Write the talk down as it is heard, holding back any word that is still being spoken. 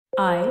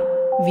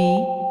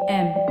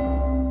IVM.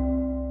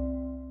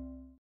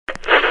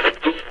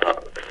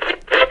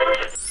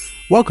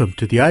 Welcome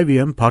to the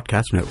IVM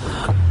Podcast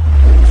Network.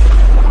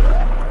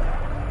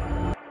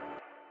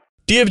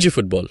 TFG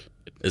Football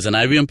is an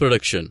IVM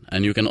production,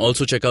 and you can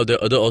also check out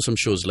their other awesome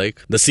shows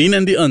like The Seen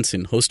and the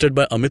Unseen, hosted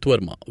by Amit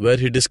Verma, where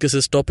he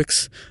discusses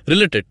topics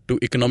related to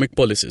economic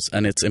policies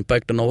and its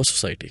impact on our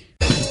society.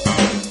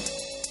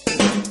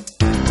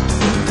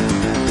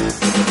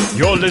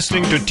 You're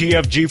listening to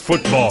TFG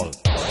Football.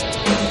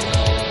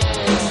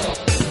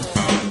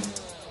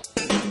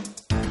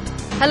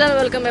 Hello and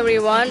welcome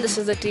everyone. This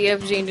is the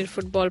TFG Indian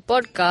Football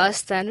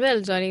Podcast, and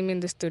well, joining me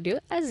in the studio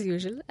as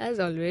usual, as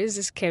always,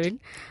 is Kevin.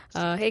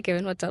 Hey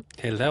Kevin, what's up?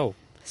 Hello.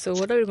 So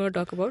what are we going to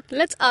talk about?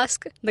 Let's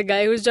ask the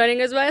guy who's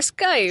joining us via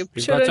Skype.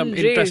 We've got some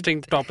Chiranjeev.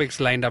 interesting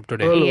topics lined up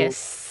today. Hello.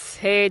 Yes.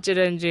 Hey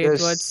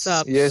Chiranjeev, what's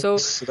up? Yes, So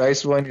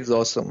rice wine is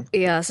awesome.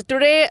 yeah, so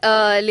today,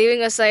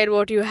 leaving aside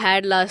what you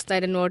had last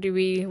night and what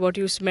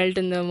you smelt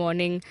in the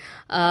morning,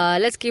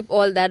 let's keep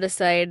all that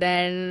aside.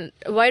 And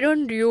why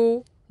don't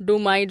you do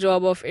my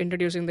job of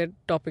introducing the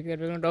topic that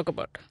we're going to talk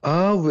about?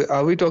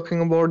 Are we talking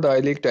about the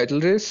I-League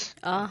title race?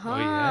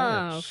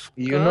 Aha, yes. of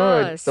You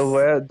know, course. the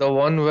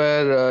one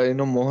where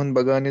Mohan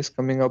Bagan is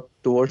coming up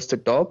towards the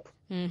top.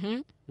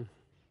 Mm-hmm.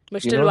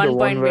 But You still know, the 1 one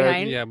point where-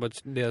 behind. Yeah,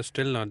 but they are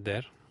still not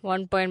there.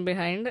 1 point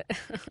behind.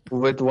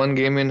 With one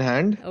game in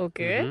hand.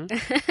 Okay.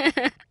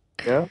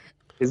 Yeah,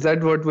 is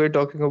that what we're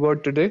talking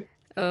about today?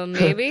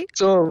 Maybe.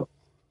 So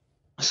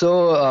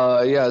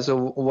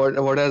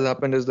what has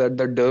happened is that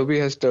the Derby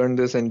has turned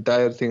this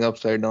entire thing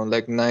upside down.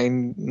 Like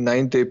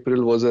 9th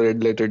April was a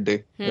red letter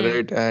day,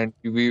 right? And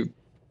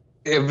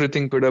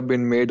everything could have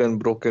been made and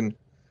broken.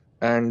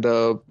 And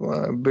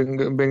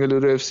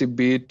Bengaluru FC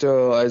beat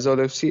Aizawl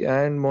FC,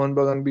 and Mohun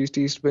Bagan beat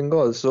East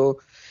Bengal. So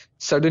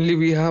suddenly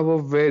we have a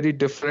very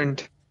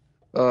different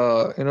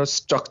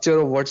structure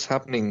of what's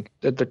happening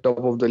at the top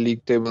of the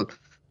league table.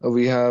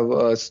 We have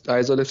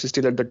Aizawl FC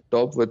still at the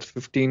top with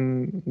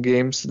 15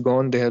 games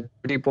gone. They have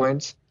 30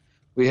 points.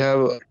 We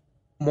have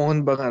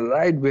Mohun Bagan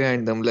right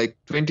behind them, like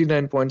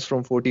 29 points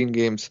from 14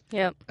 games.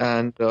 Yep.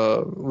 And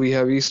we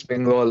have East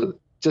Bengal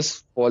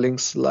just falling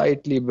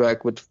slightly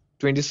back with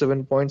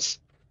 27 points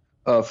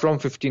from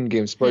 15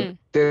 games. But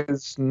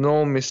there's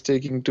no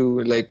mistaking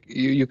to, like,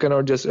 you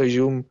cannot just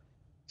assume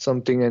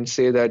something and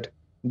say that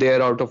they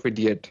are out of it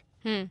yet.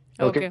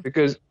 Okay.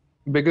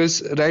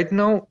 Because right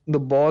now the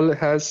ball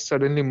has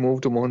suddenly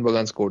moved to Mohun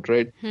Bagan's court,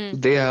 right?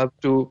 They have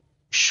to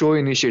show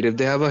initiative.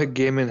 They have a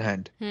game in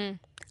hand.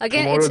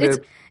 Again, Tomorrow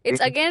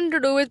it's again to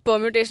do with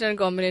permutation and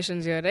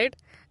combinations here, right?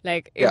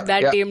 Like if Yeah,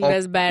 that yeah, team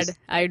does of bad, course.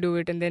 I do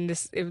it, and then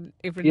this if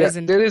it Yeah,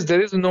 doesn't. there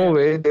is no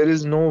way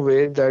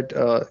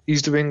that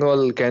East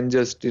Bengal can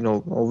just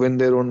win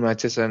their own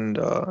matches and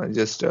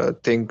just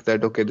think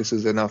that okay, this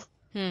is enough,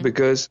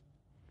 because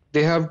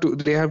they have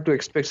to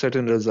expect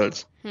certain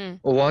results.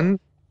 One,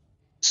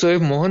 so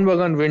if Mohun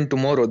Bagan win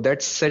tomorrow,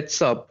 that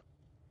sets up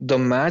the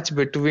match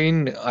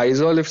between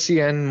Aizawl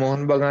FC and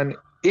Mohun Bagan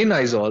in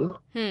Aizawl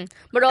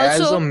But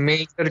as also, a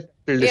major title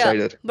yeah.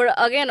 decider. But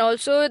again,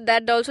 also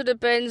that also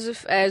depends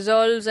if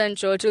Aizawl's and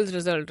Churchill's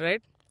result,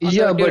 right? On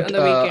Yeah, the, but on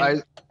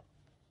the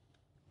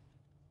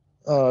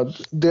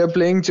weekend. they are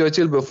playing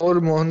Churchill before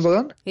Mohun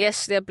Bagan.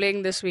 Yes, they're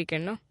playing this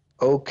weekend, no?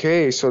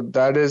 Okay, so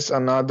that is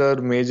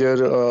another major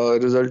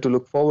result to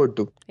look forward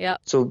to. Yeah.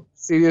 So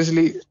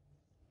seriously,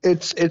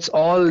 it's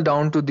all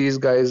down to these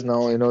guys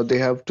now. They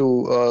have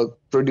to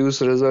produce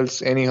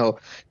results anyhow.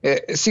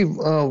 See,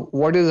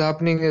 what is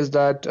happening is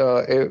that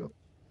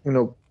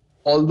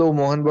although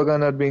Mohun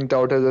Bagan are being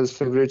touted as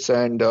favorites,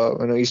 and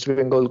East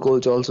Bengal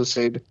coach also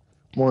said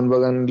Mohun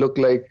Bagan look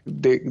like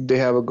they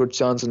have a good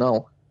chance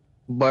now,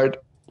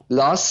 but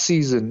last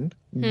season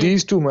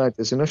these two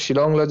matches,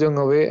 Shillong Lajong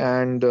away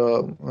and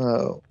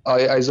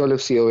Aizawl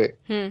FC away,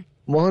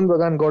 Mohun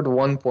Bagan got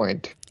 1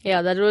 point.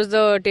 Yeah, that was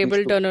the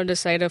table turner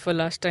decider for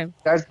last time.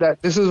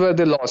 This is where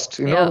they lost,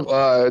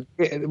 but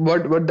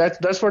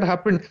that's what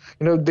happened.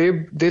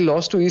 They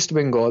lost to East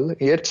Bengal,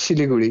 yet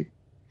Siliguri.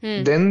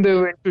 Then they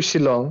went to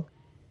Shillong,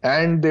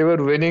 and they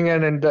were winning,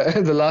 and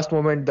at the last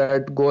moment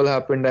that goal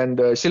happened, and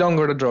Shillong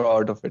got a draw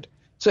out of it.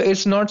 So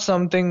it's not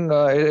something.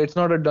 It's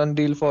not a done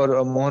deal for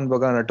Mohun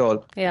Bagan at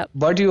all. Yeah.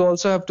 But you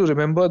also have to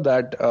remember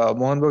that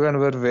Mohun Bagan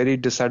were very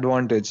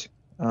disadvantaged.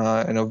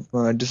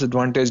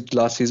 Disadvantaged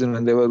last season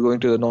when they were going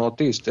to the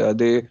northeast.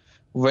 They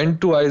went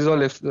to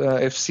Aizawl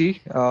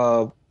FC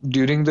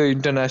during the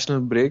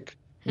international break.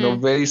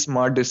 Very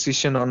smart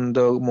decision on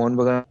the Mohun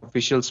Bagan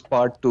officials'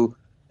 part to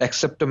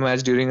accept a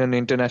match during an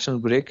international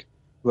break,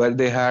 where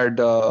they had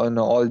all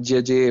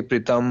JJ,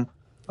 Pritam,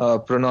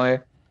 Pranoy.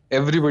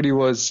 Everybody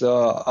was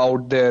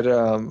out there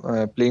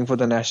playing for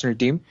the national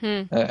team,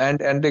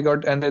 and they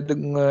got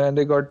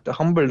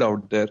humbled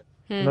out there.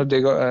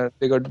 They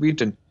got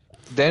beaten.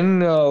 Then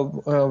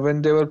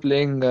when they were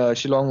playing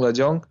Shillong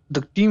Lajong,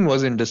 the team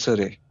was in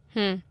disarray.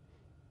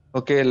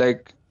 Okay,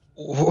 like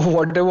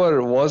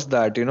whatever was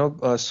that,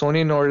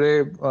 Sony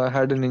Norde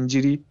had an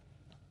injury.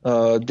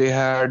 They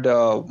had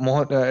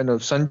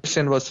Sanjay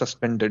Sen was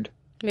suspended.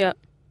 Yeah.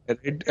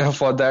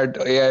 for that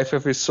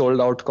AIFF is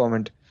sold out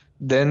comment.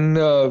 Then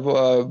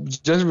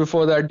just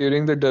before that,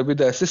 during the derby,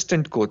 the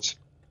assistant coach,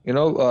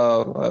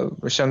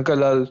 Shankar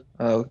Lal,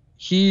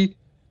 he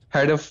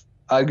had a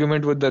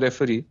argument with the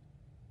referee,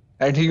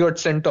 and he got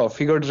sent off.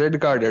 He got red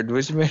carded,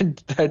 which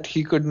meant that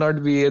he could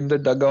not be in the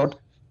dugout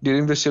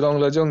during the Shillong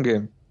Lajong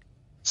game.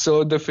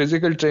 So the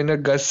physical trainer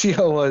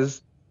Garcia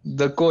was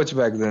the coach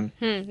back then.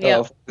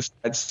 For this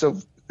match. So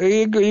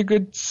you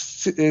could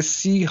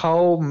see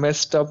how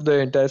messed up the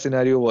entire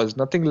scenario was.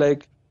 Nothing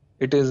like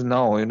it is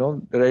now.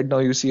 Right now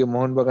you see a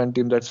Mohun Bagan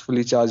team that's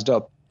fully charged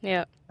up.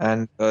 Yeah.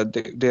 And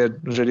they're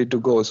ready to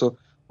go. So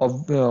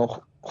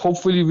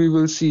hopefully we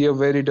will see a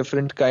very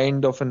different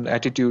kind of an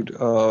attitude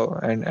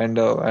and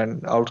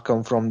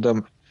outcome from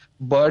them.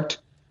 But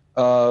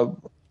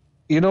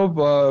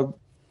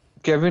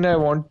Kevin, I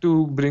want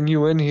to bring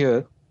you in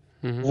here.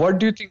 What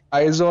do you think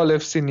Aizawl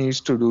FC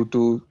needs to do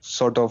to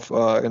sort of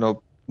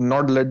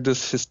not let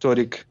this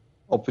historic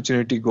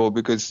opportunity go?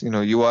 Because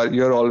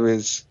you're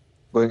always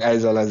going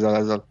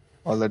Aizawl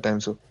all the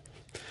time. So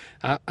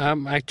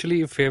I'm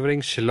actually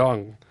favoring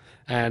Shillong.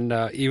 And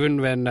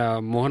even when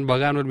Mohun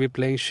Bagan will be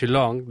playing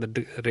Shillong,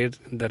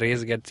 the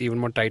race gets even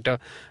more tighter.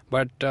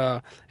 But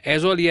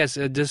Aizawl, yes,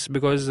 just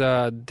because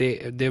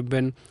they've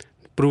been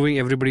proving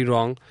everybody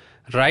wrong.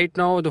 Right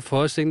now, the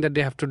first thing that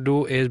they have to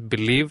do is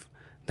believe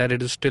that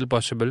it is still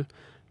possible,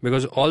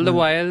 because all the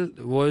while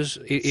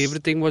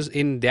everything was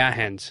in their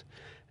hands.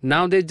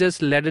 Now they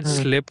just let it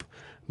slip,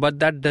 but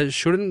that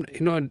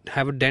shouldn't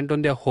have a dent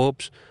on their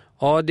hopes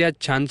or their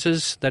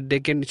chances that they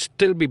can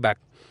still be back.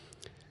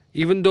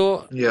 Even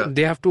though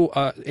they have to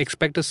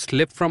expect a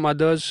slip from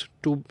others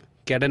to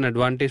get an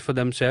advantage for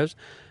themselves,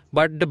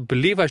 but the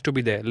belief has to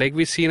be there. Like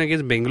we've seen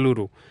against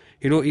Bengaluru.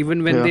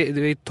 Even when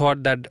they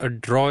thought that a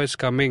draw is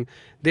coming,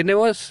 they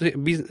never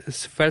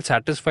felt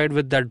satisfied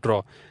with that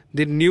draw.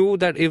 They knew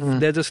that if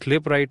there's a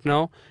slip right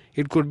now,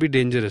 it could be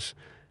dangerous.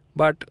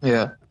 But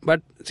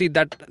see,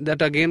 that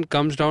again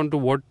comes down to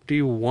what do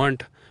you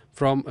want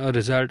from a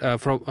result,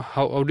 from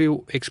how do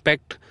you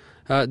expect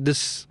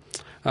this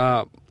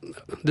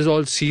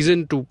all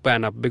season to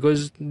pan up,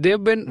 because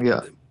they've been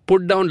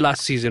put down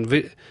last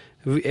season.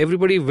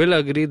 Everybody will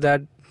agree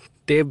that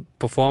they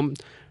performed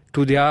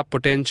to their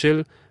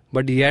potential,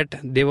 but yet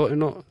they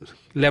were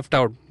left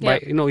out by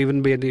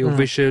even by the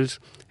officials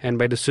and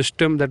by the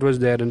system that was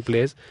there in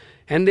place,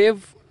 and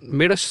they've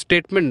made a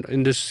statement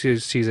in this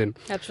season.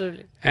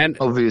 Absolutely. And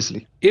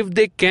obviously, if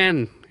they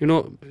can,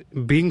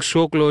 being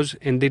so close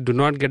and they do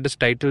not get this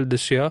title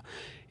this year,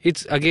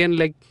 it's again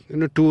like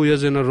 2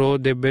 years in a row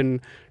they've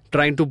been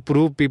trying to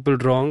prove people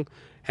wrong,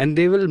 and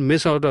they will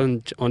miss out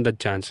on that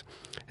chance.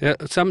 I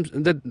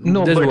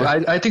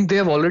think they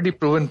have already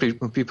proven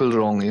people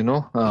wrong.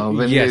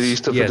 When they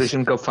reached the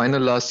Federation Cup final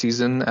last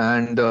season,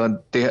 and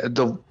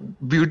the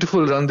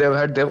beautiful run they've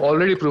had, they've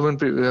already proven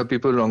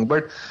people wrong.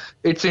 But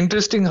it's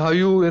interesting how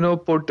you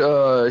put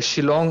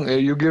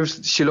Shillong. You give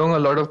Shillong a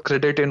lot of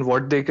credit in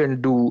what they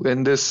can do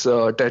in this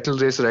title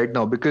race right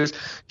now, because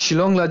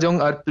Shillong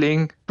Lajong are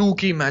playing 2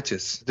 key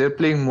matches. They're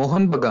playing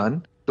Mohun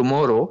Bagan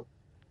tomorrow,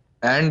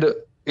 and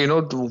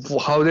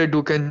how they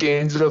do can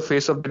change the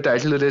face of the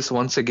title race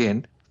once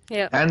again.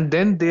 Yeah. And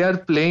then they are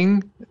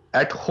playing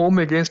at home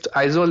against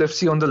Aizawl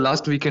FC on the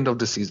last weekend of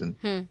the season.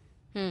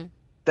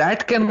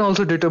 That can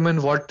also determine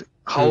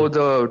how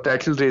the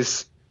title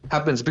race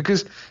happens,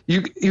 because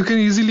you can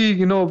easily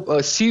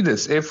see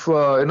this. If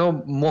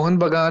Mohun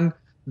Bagan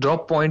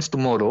drop points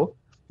tomorrow,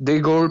 they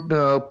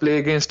go play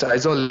against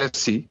Aizawl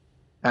FC,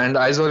 and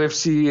Aizawl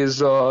FC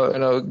is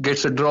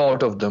gets a draw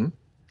out of them.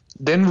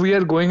 Then we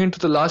are going into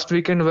the last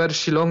weekend where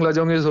Shillong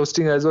Lajong is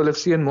hosting Aizawl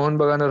FC and Mohun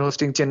Bagan are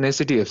hosting Chennai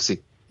City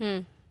FC.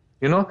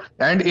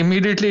 And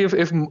immediately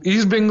if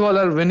East Bengal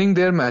are winning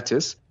their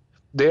matches,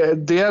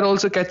 they are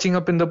also catching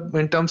up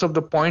in terms of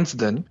the points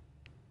then.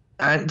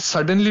 And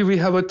suddenly we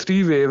have a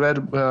 3-way where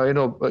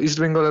East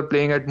Bengal are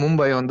playing at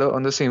Mumbai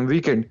on the same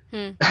weekend,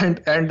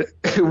 and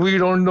we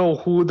don't know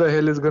who the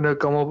hell is gonna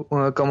come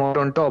out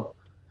on top.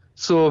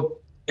 So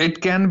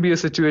it can be a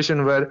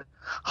situation where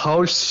how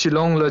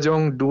Shillong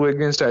Lajong do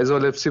against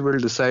Aizawl FC will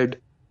decide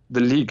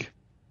the league.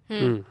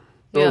 So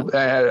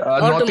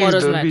Northeast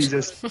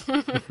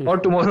Derby or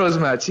tomorrow's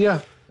match.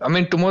 Yeah, I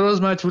mean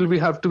tomorrow's match will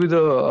have to be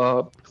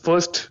the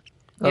first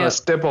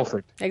step of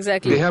it.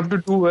 Exactly. They have to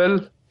do well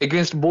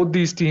against both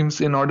these teams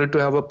in order to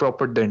have a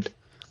proper dent,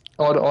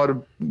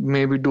 or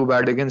maybe do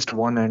bad against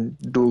one and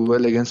do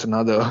well against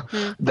another.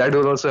 That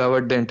will also have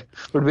a dent.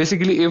 But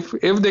basically,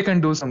 if they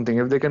can do something,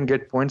 if they can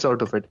get points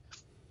out of it,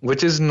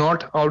 which is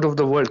not out of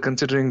the world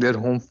considering their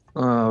home,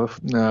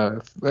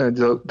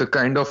 the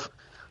kind of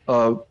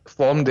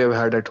form they've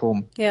had at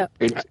home. Yeah,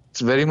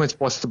 it's very much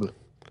possible.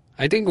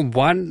 I think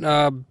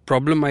one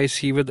problem I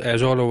see with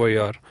Aizawl over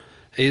here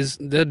is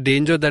the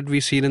danger that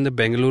we seen in the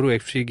Bengaluru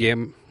FC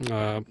game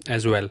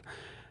as well.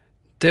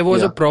 There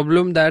was a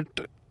problem that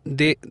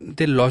they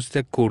lost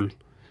their cool,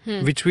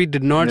 which we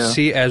did not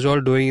see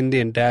Aizawl doing in the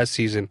entire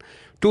season.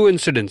 two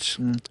incidents.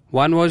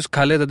 One was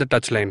Khalid at the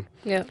touchline.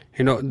 Yeah.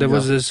 There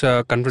was this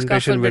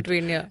confrontation Scuffle with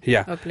between, a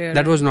player.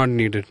 that was not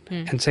needed.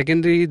 And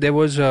secondly, there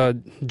was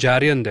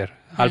Jarian there,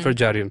 Alfred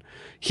Jarian.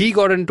 He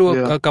got into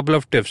a couple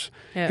of tiffs.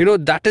 Yeah.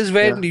 That is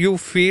where you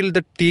feel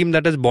the team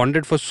that has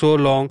bonded for so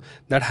long,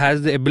 that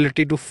has the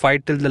ability to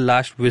fight till the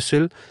last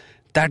whistle,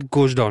 that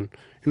goes down.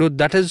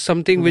 That is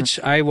something which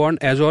I want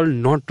Azol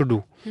not to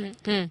do.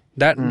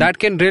 That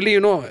can really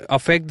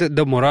affect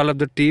the morale of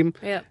the team,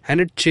 and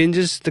it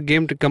changes the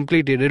game to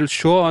completely. It will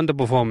show on the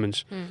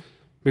performance.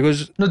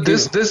 Because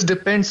this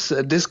depends.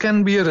 This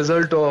can be a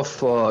result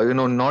of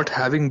not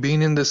having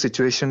been in the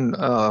situation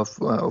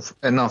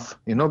enough.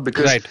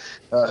 Because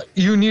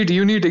you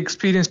need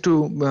experience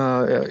to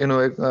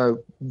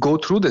go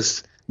through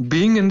this.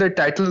 Being in the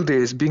title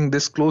race, being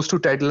this close to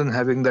title, and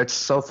having that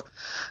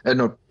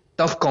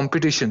tough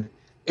competition,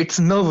 it's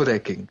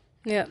nerve-wracking.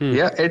 Yeah.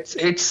 It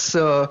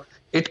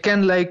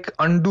can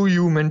undo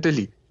you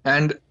mentally.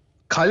 And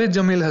Khalid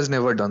Jamil has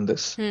never done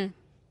this.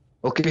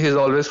 Okay, he's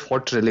always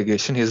fought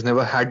relegation. He's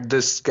never had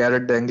this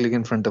carrot dangling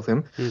in front of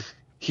him.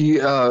 He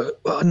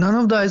none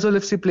of the Aizawl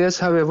FC players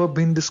have ever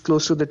been this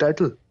close to the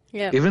title.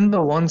 Yeah. Even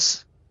the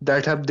ones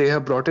that they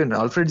have brought in.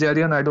 Alfred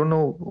Jarian, I don't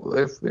know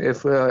if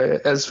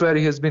elsewhere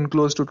he has been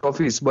close to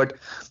trophies, but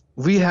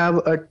we have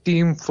a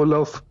team full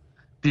of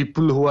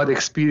people who are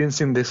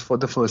experiencing this for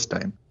the first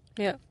time.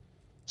 Yeah.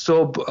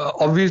 So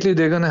obviously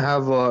they're gonna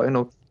have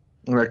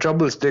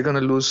troubles. They're gonna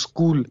lose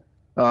school,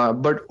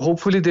 but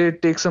hopefully they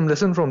take some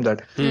lesson from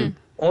that.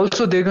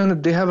 Also, they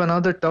have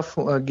another tough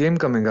game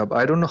coming up.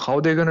 I don't know how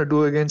they're gonna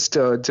do against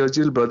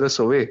Churchill Brothers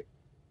away,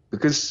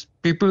 because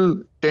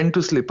people tend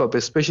to slip up,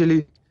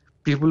 especially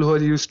people who are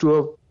used to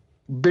a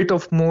bit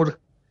of more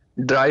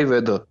dry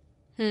weather.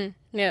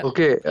 Yeah.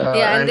 Okay.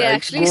 And they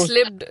actually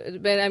slipped.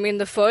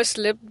 The first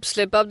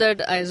slip up that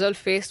Aizawl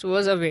faced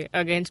was away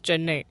against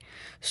Chennai.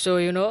 So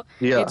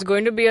it's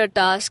going to be a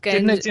task.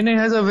 And Chennai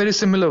has a very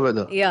similar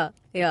weather. Yeah.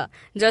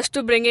 Just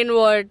to bring in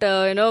what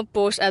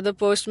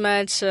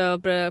post-match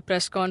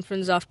press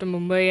conference after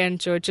Mumbai and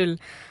Churchill.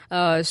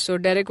 So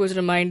Derek was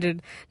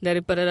reminded,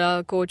 Derek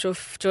Pereira, coach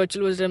of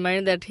Churchill, was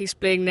reminded that he's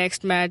playing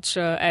next match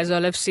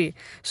Aizawl FC.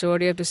 So what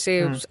do you have to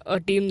say? A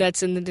team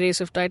that's in the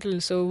race of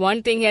title. So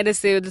one thing he had to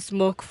say with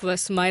a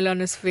smile on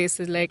his face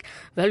is like,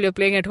 well, we're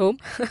playing at home.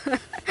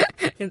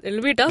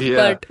 It'll be tough,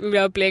 but we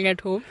are playing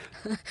at home.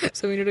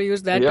 So we need to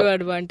use that to our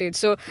advantage.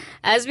 So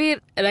as we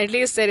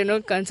rightly said,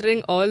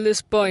 considering all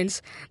these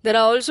points, there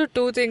are also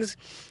two things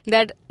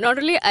that not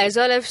only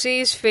Aizawl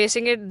FC is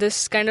facing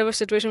this kind of a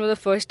situation for the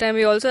first time,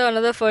 we also have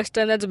another first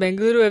time, that's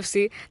Bengaluru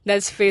FC,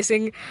 that's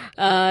facing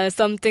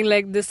something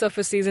like this of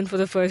a season for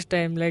the first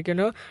time.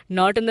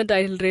 Not in the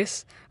title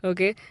race,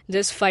 okay,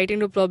 just fighting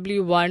to probably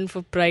one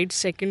for pride,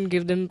 second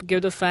give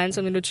the fans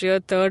something to cheer,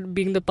 third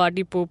being the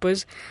party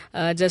poopers,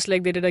 just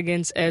like they did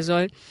against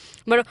Aizawl.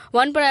 But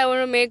one point I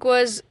want to make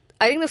was,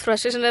 I think the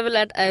frustration level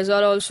at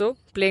Aizawl also,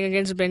 playing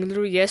against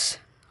Bengaluru, yes,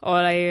 or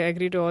I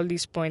agree to all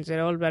these points,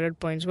 they're all valid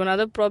points. One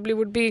other probably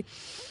would be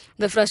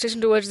the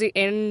frustration towards the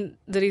end.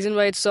 The reason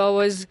why it saw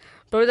was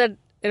probably that,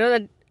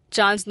 that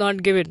chance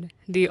not given,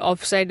 the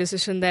offside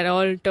decision that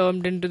all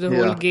termed into the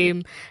whole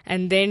game,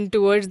 and then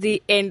towards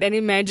the end, and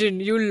imagine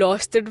you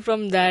lost it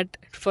from that,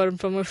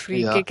 from a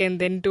free kick and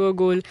then to a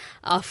goal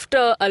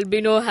after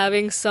Albino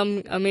having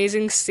some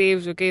amazing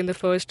saves, okay, in the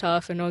first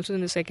half and also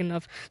in the second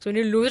half. So when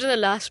you lose in the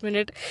last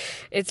minute,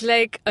 it's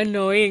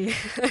annoying.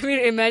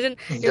 Imagine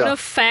even a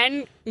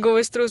fan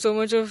goes through so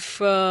much of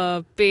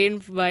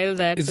pain while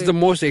that. It's the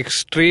most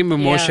extreme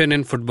emotion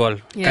in football,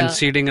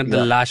 conceding at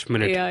the last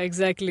minute. Yeah,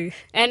 exactly.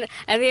 And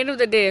at the end of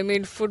the day,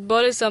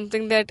 football is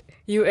something that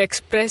you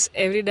express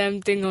every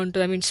damn thing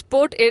onto.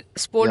 Sport is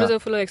a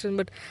full of expression,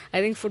 but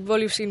I think football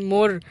you've seen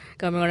more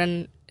coming on.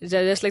 And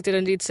just like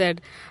Chiranjit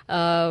said,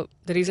 the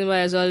reason why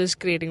Aizawl is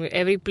creating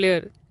every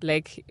player,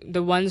 like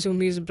the ones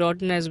whom he's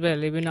brought in as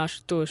well, even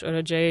Ashutosh or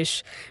a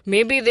Jayesh,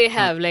 maybe they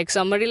have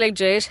somebody like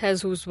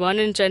Jayesh who's won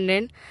in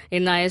Chennai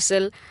in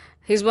ISL.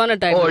 He's won a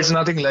title. Oh, it's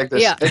nothing like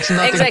this. Yeah, it's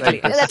nothing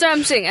exactly. Like this. That's what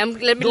I'm saying.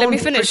 Let me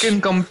finish. Don't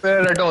freaking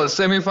compare at all.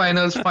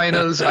 Semi-finals,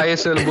 finals,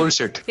 ISL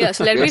bullshit. Yeah,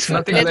 so let me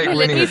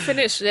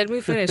finish. Let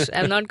me finish.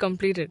 I'm not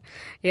completed.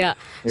 Yeah.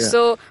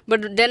 So,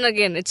 but then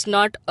again, it's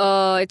not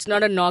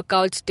a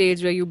knockout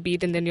stage where you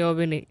beat and then you're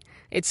winning.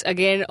 It's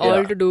again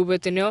all to do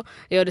with your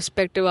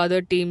respective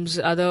other teams,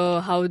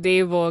 how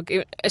they work.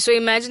 So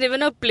imagine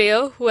even a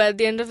player who at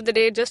the end of the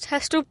day just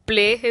has to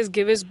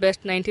give his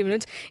best 90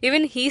 minutes.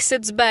 Even he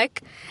sits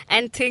back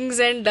and thinks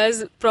and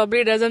does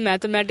a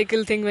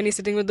mathematical thing when he's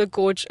sitting with the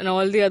coach and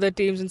all the other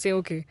teams and say,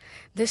 okay,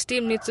 this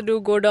team needs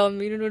to go down.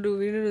 We need to do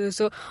this.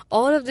 So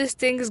all of these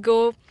things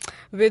go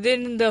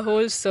within the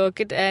whole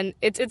circuit, and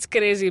it's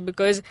crazy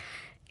because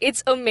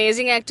it's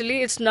amazing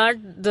actually. It's not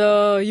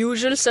the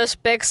usual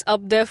suspects up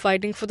there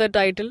fighting for the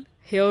title.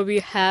 Here we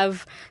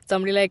have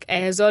somebody like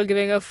Aizawl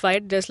giving a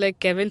fight. Just like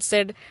Kevin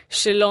said,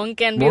 Shillong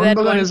can be that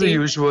one is team. The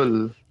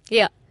usual.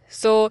 Yeah.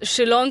 So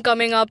Shillong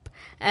coming up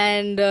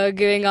and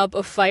giving up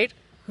a fight.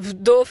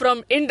 though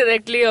from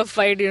indirectly a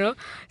fight,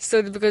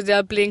 so because they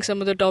are playing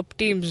some of the top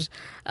teams,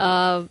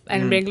 and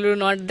Bengaluru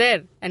not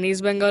there, and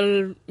East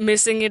Bengal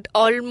missing it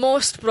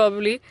almost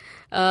probably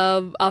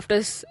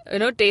after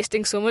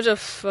tasting so much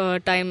of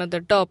time at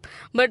the top.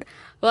 But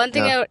one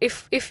thing,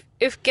 if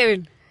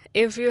Kevin,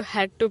 if you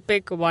had to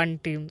pick one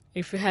team,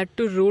 if you had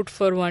to root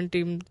for one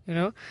team,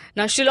 now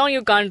Shillong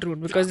you can't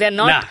root because they're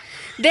not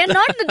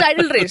the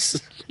title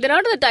race. They're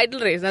not in the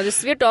title race. Now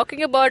we're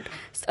talking about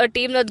a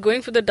team that's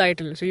going for the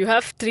title. So you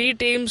have 3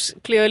 teams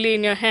clearly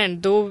in your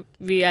hand, though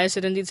as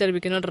Ranjit said, we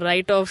cannot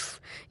write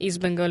off East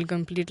Bengal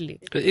completely.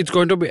 It's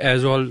going to be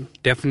Aizawl,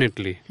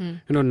 definitely.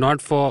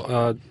 Not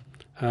for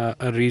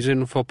a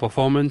reason for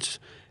performance.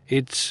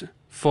 It's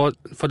for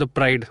the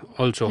pride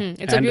also.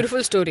 It's a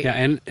beautiful story. Yeah,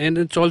 and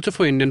it's also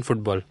for Indian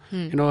football.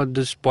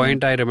 This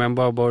point I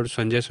remember about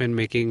Sanjay Swain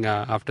making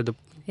after the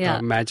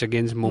match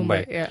against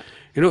Mumbai.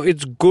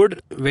 It's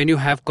good when you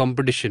have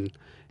competition.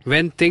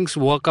 When things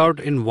work out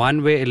in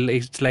one way,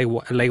 it's like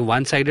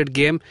one-sided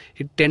game,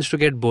 it tends to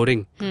get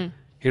boring.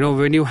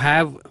 When you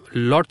have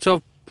lots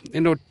of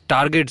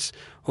targets,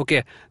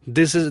 okay,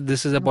 this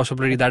is a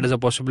possibility, that is a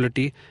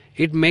possibility,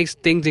 it makes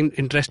things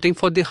interesting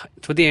for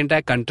the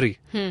entire country.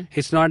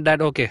 It's not that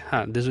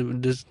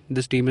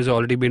this team has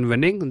already been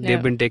winning,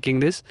 they've been taking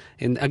this,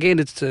 and again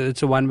it's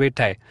a one-way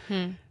tie.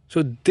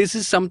 So this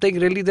is something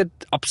really that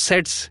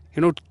upsets,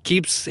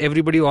 keeps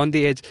everybody on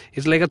the edge.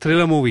 It's like a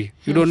thriller movie.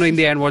 You don't know in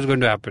the end what's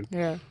going to happen.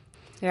 Yeah.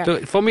 So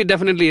for me,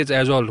 definitely it's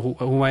Aizawl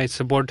whom I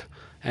support,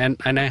 and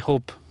I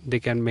hope they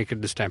can make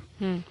it this time.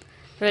 Well,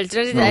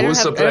 Ranjit, No, I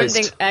who's don't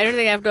think I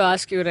have to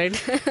ask you, right?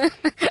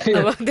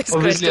 About this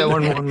Obviously, question. I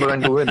want Mohan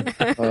Bagan to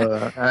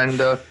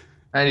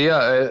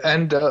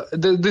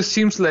win. This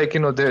seems like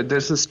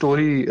there's a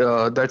story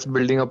that's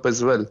building up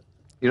as well.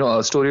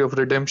 A story of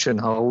redemption.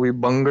 How we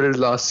bungled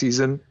last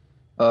season.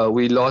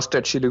 We lost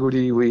at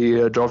Siliguri.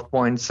 We dropped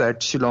points at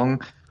Shillong.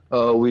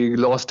 We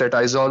lost at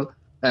Aizawl,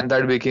 and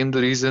that became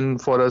the reason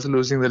for us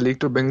losing the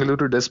league to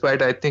Bengaluru.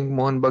 Despite I think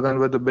Mohan Bagan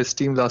were the best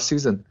team last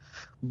season.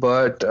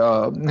 But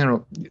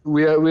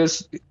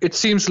it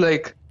seems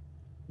like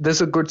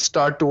there's a good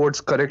start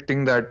towards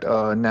correcting that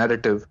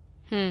narrative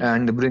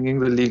and bringing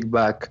the league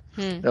back.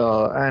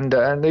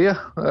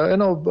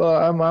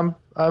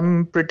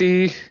 I'm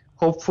pretty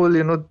hopeful.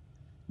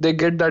 They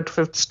get that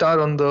 5th star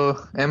on the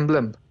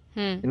emblem.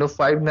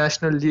 5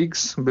 national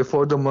leagues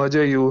before the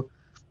merger. You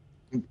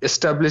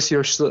establish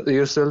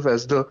yourself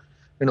as the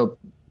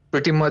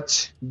pretty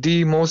much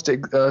the most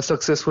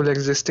successful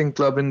existing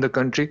club in the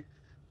country.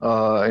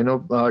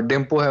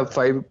 Dempo have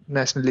 5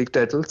 National League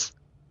titles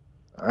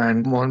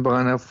and Mohan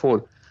Bagan have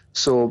 4.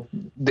 So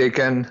they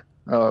can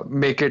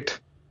make it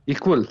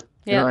equal.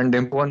 And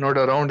Dempo are not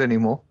around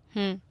anymore.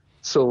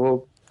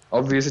 So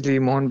obviously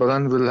Mohan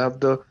Bagan will have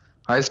the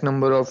highest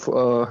number of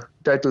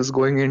titles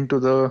going into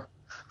the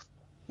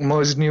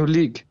merged new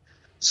league.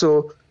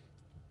 So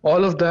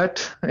all of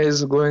that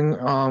is going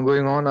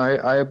on.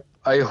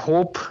 I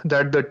hope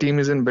that the team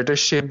is in better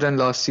shape than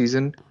last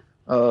season.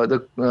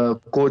 The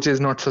coach is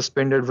not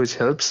suspended, which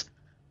helps,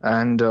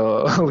 and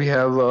we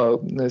have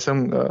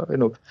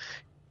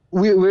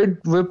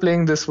we're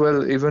playing this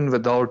well even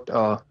without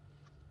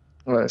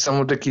some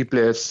of the key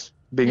players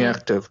being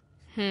active.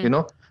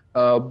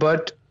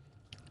 But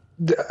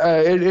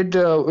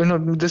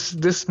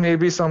this may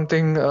be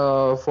something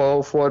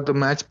for the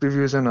match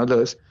previews and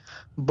others,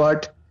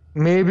 but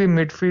maybe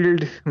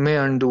midfield may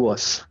undo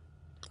us.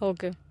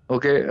 Okay.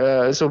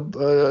 So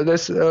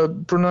this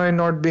Prannoy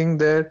not being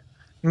there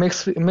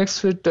makes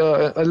it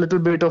a little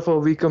bit of a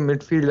weaker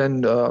midfield,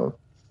 and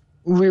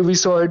we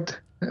saw it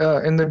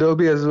in the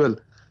derby as well.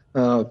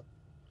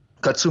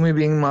 Katsumi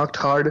being marked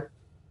hard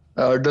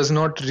does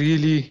not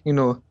really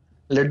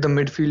let the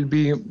midfield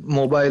be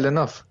mobile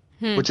enough,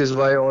 which is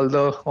why all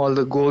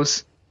the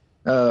goals,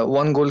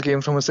 1 goal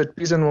came from a set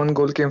piece and 1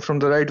 goal came from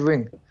the right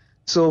wing.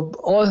 So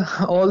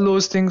all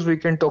those things we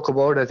can talk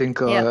about. I think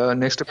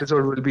next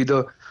episode will be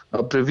the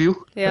preview,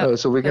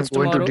 so we can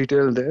go into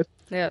detail there.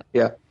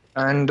 Yeah.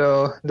 And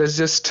let's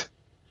just,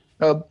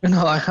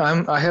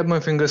 I have my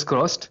fingers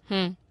crossed.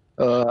 Slightly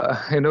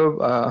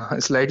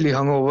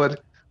hungover,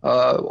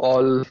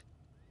 all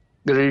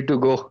ready to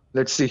go.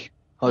 Let's see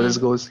how this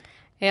goes.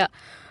 Yeah.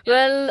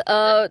 Well,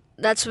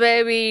 that's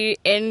where we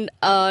end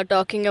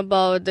talking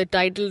about the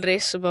title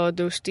race, about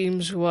those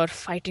teams who are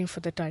fighting for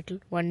the title.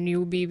 One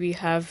newbie we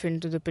have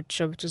into the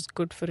picture, which is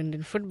good for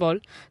Indian football.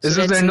 Is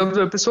this the end of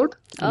the episode?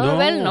 No.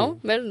 Well,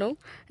 no.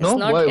 It's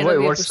not why? end of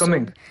the What's episode.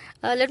 coming?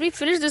 Let me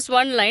finish this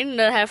one line.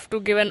 I have to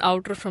give an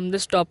outro from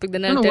this topic.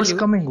 Then I'll tell what's you.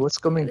 coming? What's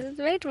coming?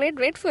 Wait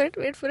for it.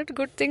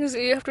 Good things.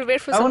 You have to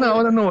wait for I something.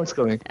 want to know what's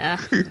coming.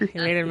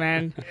 Later,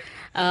 man.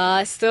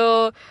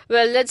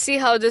 Let's see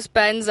how this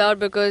pans out,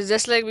 because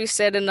just like we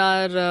said in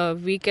our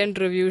weekend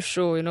review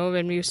show,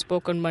 when we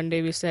spoke on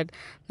Monday, we said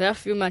there are a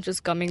few matches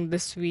coming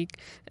this week,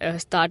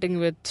 starting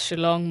with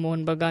Shillong,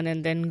 Mohun Bagan,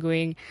 and then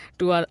going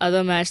to our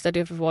other match that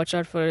you have to watch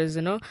out for is,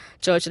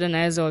 Churchill and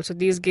Aizawl. So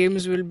these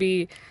games will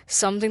be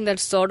something that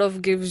sort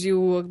of gives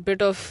you a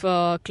bit of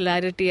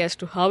clarity as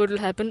to how it will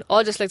happen,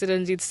 or just like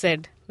Ranjit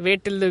said,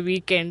 wait till the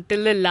weekend,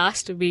 till the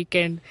last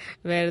weekend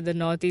where the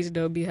Northeast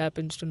Derby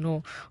happens to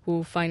know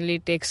who finally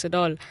takes it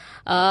all.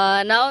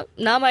 Now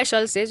I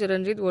shall say,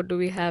 Ranjit, what do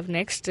we have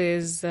next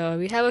is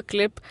we have a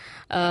clip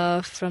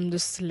from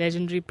this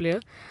legendary player,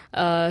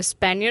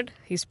 Spaniard.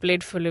 He's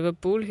played for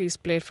Liverpool, he's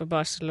played for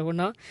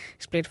Barcelona,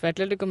 he's played for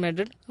Atletico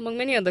Madrid, among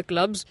many other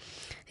clubs.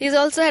 He's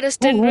also had a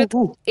stint with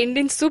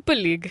Indian Super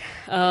League.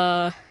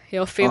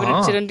 Your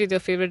favorite, Chiranjit,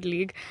 your favorite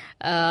league.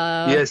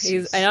 Yes.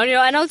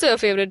 And also your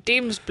favorite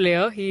team's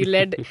player. He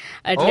led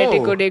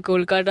Atletico de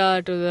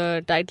Kolkata to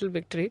the title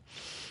victory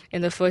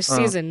in the first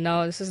season.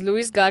 Now, this is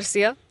Luis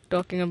Garcia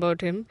talking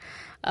about him.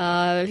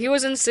 He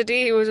was in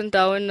City, he was in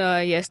town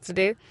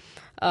yesterday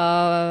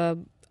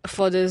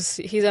for this.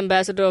 He's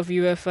ambassador of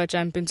UEFA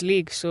Champions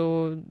League.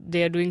 So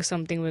they are doing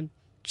something with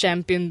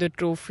Champion the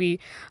Trophy,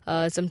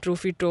 some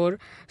trophy tour.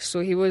 So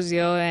he was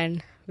here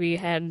and we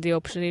had the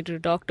opportunity to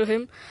talk to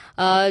him.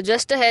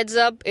 Just a heads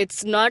up,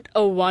 it's not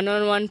a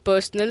one-on-one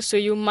personal, so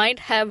you might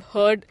have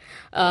heard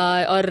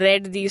or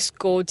read these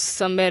quotes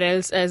somewhere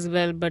else as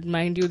well, but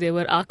mind you, they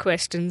were our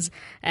questions,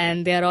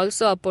 and they are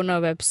also up on our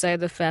website,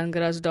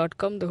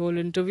 thefangarage.com, the whole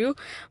interview.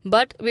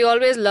 But we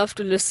always love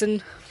to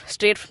listen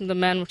straight from the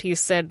man what he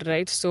said,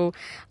 right? So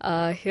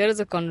here is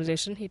a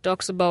conversation. He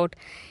talks about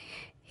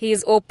he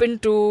is open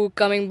to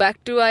coming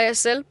back to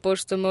ISL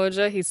post the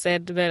merger. He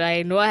said, well,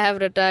 I know I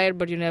have retired,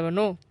 but you never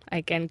know.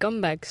 I can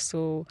come back.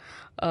 So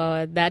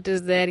that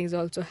is there. He's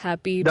also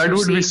happy That to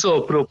would see. be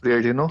so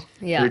appropriate,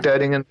 Yeah.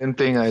 retiring and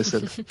playing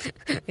ISL.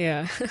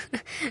 Yeah.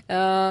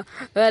 Well,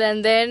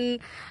 and then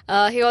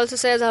he also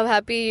says how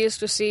happy he is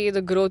to see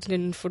the growth in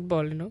Indian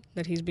football,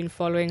 that he's been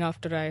following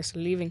after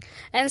ISL leaving.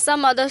 And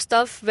some other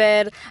stuff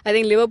where I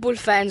think Liverpool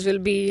fans will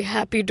be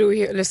happy to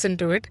listen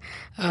to it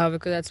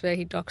because that's where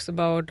he talks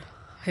about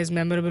his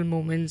memorable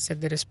moments at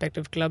the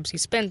respective clubs he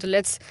spent. So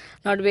let's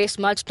not waste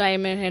much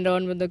time and head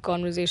on with the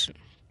conversation.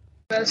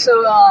 Well, so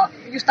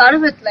you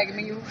started with,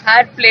 you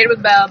had played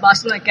with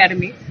Barcelona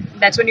Academy.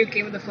 That's when you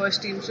came with the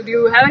first team. So do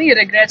you have any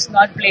regrets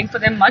not playing for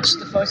them much,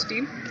 the first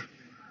team?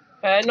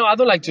 No, I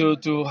don't like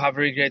to have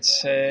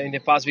regrets in the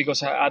past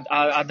because at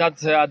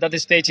that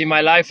stage in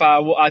my life,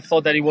 I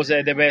thought that it was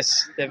the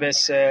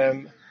best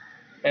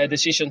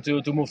decision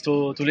to move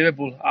to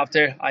Liverpool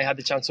after I had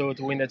the chance to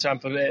win the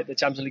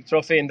Champions League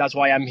trophy, and that's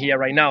why I'm here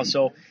right now.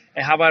 So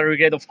I have a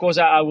regret. Of course,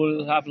 I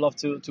would have loved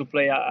to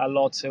play a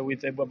lot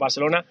with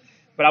Barcelona,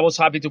 but I was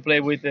happy to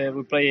play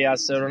play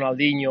as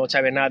Ronaldinho,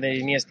 Xavi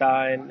Hernandez,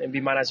 Iniesta, and be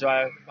managed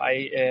by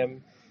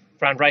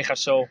Frank Rijkaard.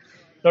 So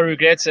no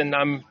regrets, and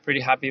I'm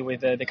pretty happy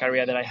with the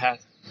career that I had.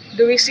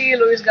 Do we see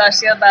Luis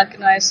Garcia back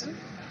in ISL?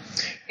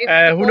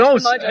 Who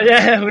knows?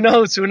 Yeah, who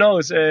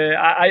knows?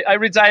 I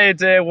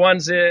retired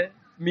once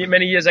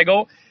many years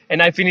ago,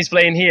 and I finished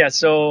playing here.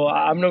 So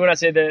I'm not gonna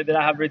say that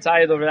I have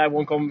retired or that I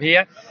won't come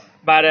here.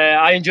 But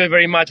I enjoy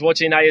very much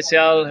watching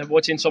ISL,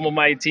 watching some of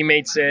my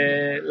teammates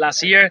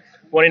last year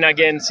winning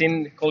again,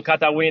 seeing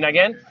Kolkata winning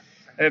again.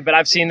 But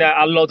I've seen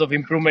a lot of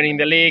improvement in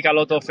the league, a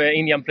lot of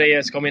Indian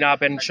players coming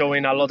up and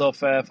showing a lot of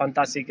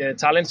fantastic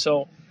talent.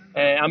 So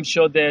I'm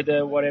sure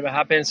that whatever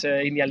happens,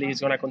 Indian League is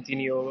going to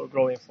continue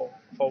growing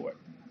forward.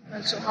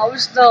 Well, so how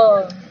is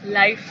the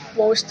life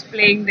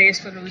post-playing days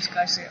for Luis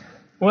Garcia?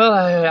 Well,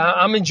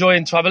 I'm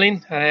enjoying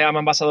traveling. I'm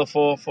ambassador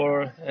for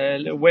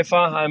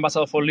UEFA, I'm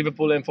ambassador for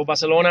Liverpool and for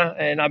Barcelona,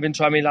 and I've been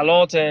traveling a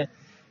lot,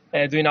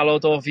 doing a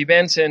lot of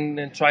events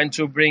and trying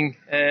to bring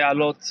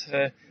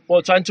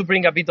trying to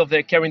bring a bit of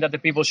the caring that the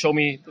people show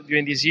me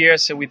during these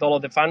years with all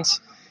of the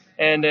fans.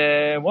 And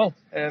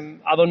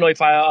I don't know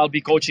if I'll be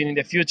coaching in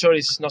the future.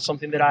 It's not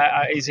something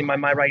that is in my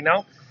mind right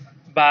now,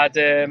 but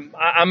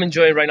I'm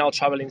enjoying right now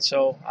traveling,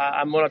 so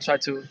I'm gonna try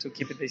to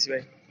keep it this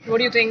way. What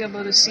do you think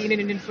about the scene in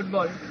Indian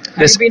football?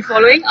 Have you been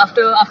following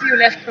after you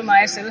left from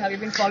ISL? Have you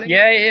been following?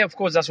 Yeah, of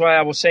course. That's why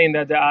I was saying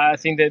that I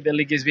think that the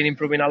league has been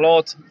improving a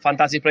lot.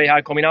 Fantastic players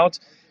are coming out,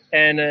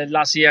 and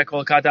last year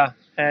Kolkata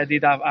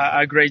did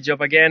a great job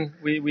again.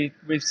 We've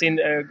seen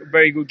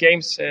very good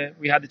games.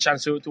 We had the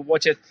chance to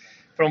watch it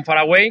from far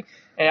away.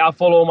 I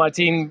follow my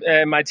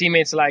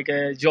teammates like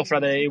Jofra.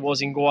 They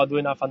was in Goa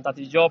doing a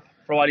fantastic job.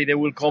 Probably they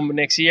will come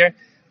next year.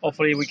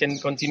 Hopefully we can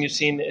continue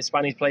seeing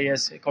Spanish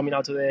players coming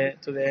out to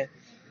the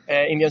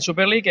Indian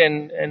Super League,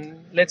 and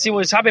let's see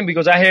what's happening,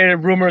 because I hear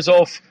rumors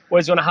of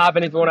what's going to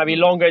happen. It's going to be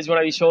longer, it's going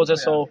to be shorter.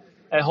 Yeah. So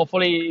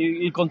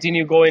hopefully it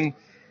continue growing,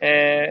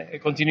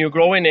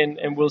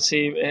 and we'll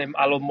see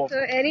a lot more.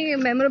 So any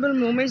memorable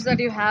moments that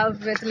you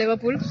have with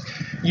Liverpool?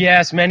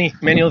 Yes, many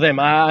of them.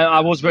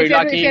 I was very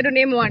lucky. If you had to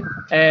name one.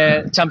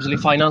 Champions League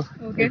final.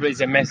 Okay. It's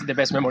the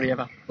best memory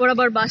ever. What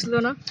about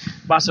Barcelona?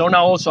 Barcelona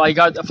also, I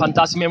got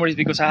fantastic memories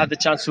because I had the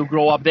chance to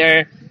grow up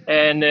there,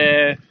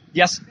 and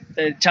yes,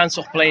 the chance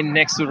of playing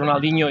next to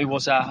Ronaldinho, it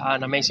was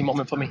an amazing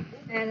moment for me.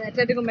 And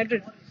Atletico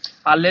Madrid.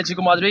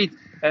 Atletico Madrid,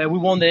 we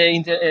won the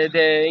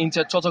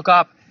Intertoto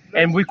Cup,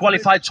 and we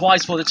qualified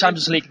twice for the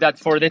Champions League. That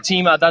for the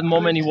team at that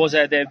moment, it was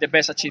the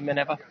best achievement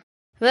ever.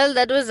 Well,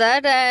 that was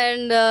that,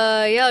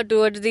 and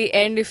towards the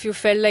end, if you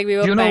felt like we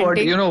were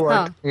panting. You know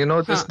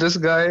what? This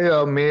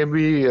guy may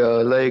be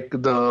like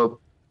the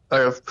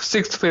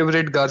sixth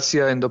favorite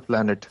Garcia in the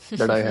planet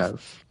that I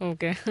have.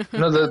 Okay.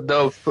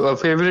 The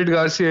favorite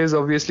Garcia is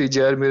obviously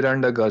Jair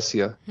Miranda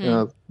Garcia,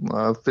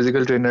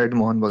 physical trainer at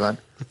Mohan Bagan.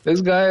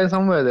 This guy is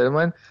somewhere there,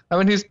 man. I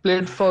mean, he's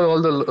played for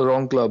all the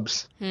wrong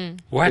clubs.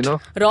 What?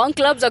 Wrong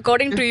clubs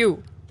according to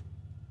you?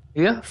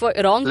 Yeah. For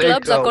wrong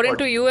clubs according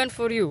to you and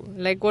for you?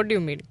 Like, what do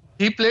you mean?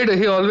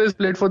 He always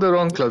played for the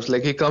wrong clubs.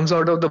 Like, he comes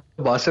out of the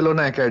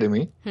Barcelona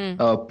academy,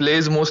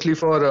 plays mostly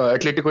for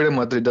Atletico de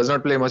Madrid, does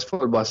not play much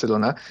for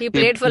Barcelona. He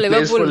played for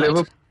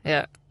Liverpool.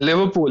 Yeah.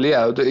 Liverpool,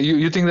 yeah.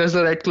 You think that's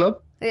the right club?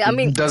 I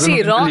mean,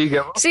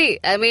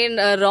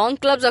 wrong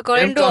clubs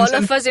according to all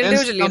of us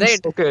individually,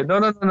 right? Okay,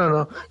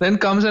 no. Then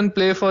comes and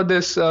play for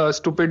this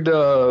stupid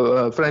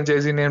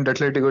franchisee named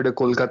Atletico de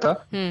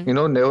Kolkata.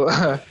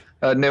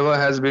 Never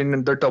has been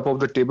at the top of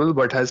the table,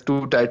 but has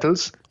 2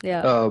 titles.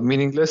 Yeah.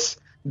 Meaningless.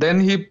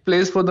 Then he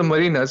plays for the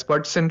Mariners,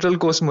 but Central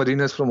Coast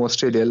Mariners from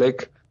Australia.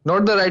 Like,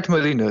 not the right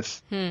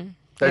Mariners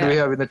that we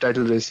have in the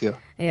title race here.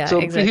 Yeah, so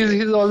exactly.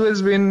 he's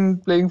always been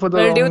playing for the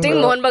wrong... do you think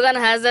Mohan Bagan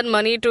has that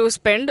money to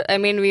spend? I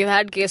mean, we've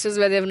had cases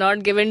where they've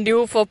not given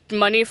due for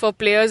money for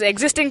players,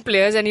 existing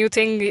players, and you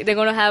think they're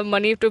going to have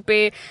money to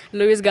pay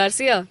Luis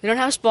Garcia? They don't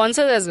have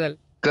sponsors as well.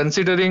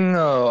 Considering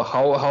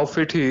how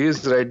fit he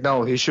is right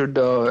now, he should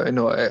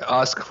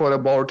ask for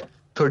about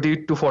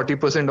 30 to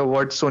 40% of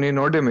what Sony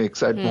Norde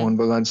makes at Mohan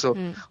Bagan. So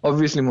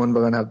obviously Mohan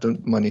Bagan have the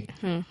money.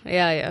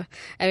 Yeah.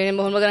 I mean,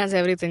 Mohan Bagan has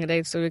everything,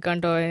 right? So we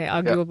can't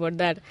argue about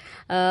that.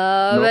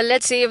 Well,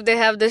 let's see if they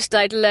have this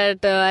title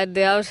at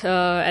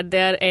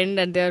their end,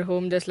 at their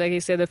home, just like he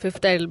said, the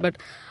 5th title. But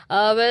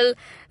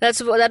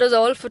that was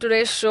all for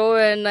today's show,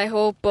 and I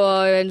hope you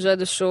enjoyed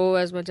the show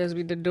as much as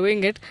we did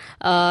doing it.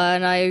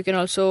 And you can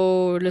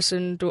also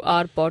listen to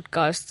our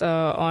podcast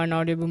on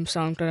Audioboom,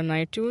 SoundCloud, and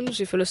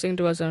iTunes. If you're listening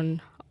to us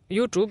on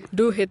YouTube,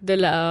 do hit the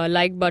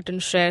like button,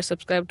 share,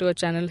 subscribe to our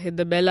channel, hit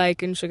the bell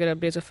icon to get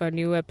updates of our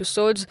new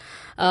episodes.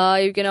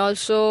 You can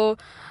also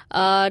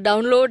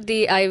download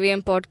the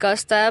IVM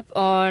podcast app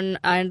on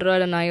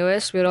Android and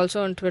iOS. We're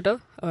also on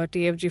Twitter.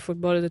 TFG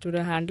Football is the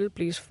Twitter handle.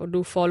 Please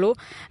do follow.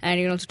 And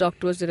you can also talk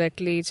to us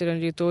directly.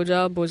 Chiranjit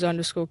Toja,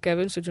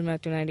 Boza_Kevin, Suju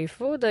Matthew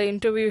 94. The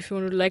interview, if you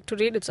would like to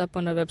read, it's up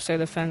on our website,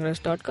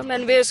 thefangrace.com,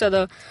 and various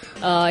other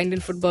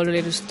Indian football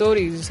related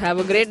stories. Have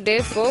a great day,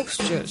 folks.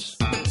 Cheers.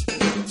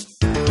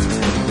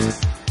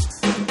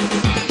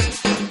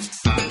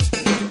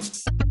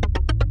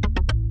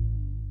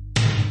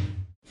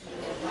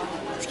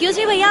 Excuse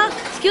me भैया,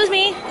 excuse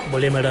me.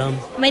 बोलिए madam.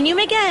 Menu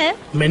में क्या है?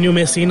 Menu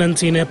में scene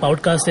unseen है,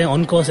 podcast है,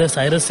 on course है,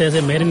 Cyrus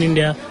है, made in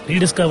India,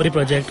 rediscovery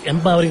project,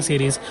 empowering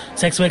series,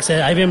 sex wax है,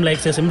 IVM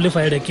लाइक्स है,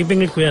 सिंप्लीफाइड है,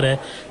 कीपिंग इट क्वियर है,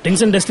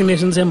 थिंग्स एंड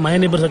डेस्टिनेशंस है, माय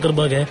नेबर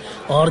जकरबर्ग है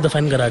और द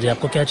फैन गराज है.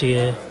 आपको क्या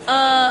चाहिए?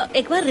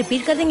 एक बार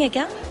रिपीट कर देंगे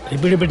क्या?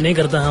 रिपीट नहीं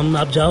करता हम.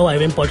 आप जाओ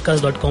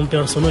IVMpodcast.com पे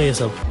और सुनो ये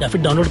सब, या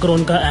फिर डाउनलोड करो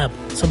उनका ऐप.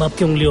 सब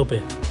आपकी उंगलियों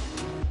पे.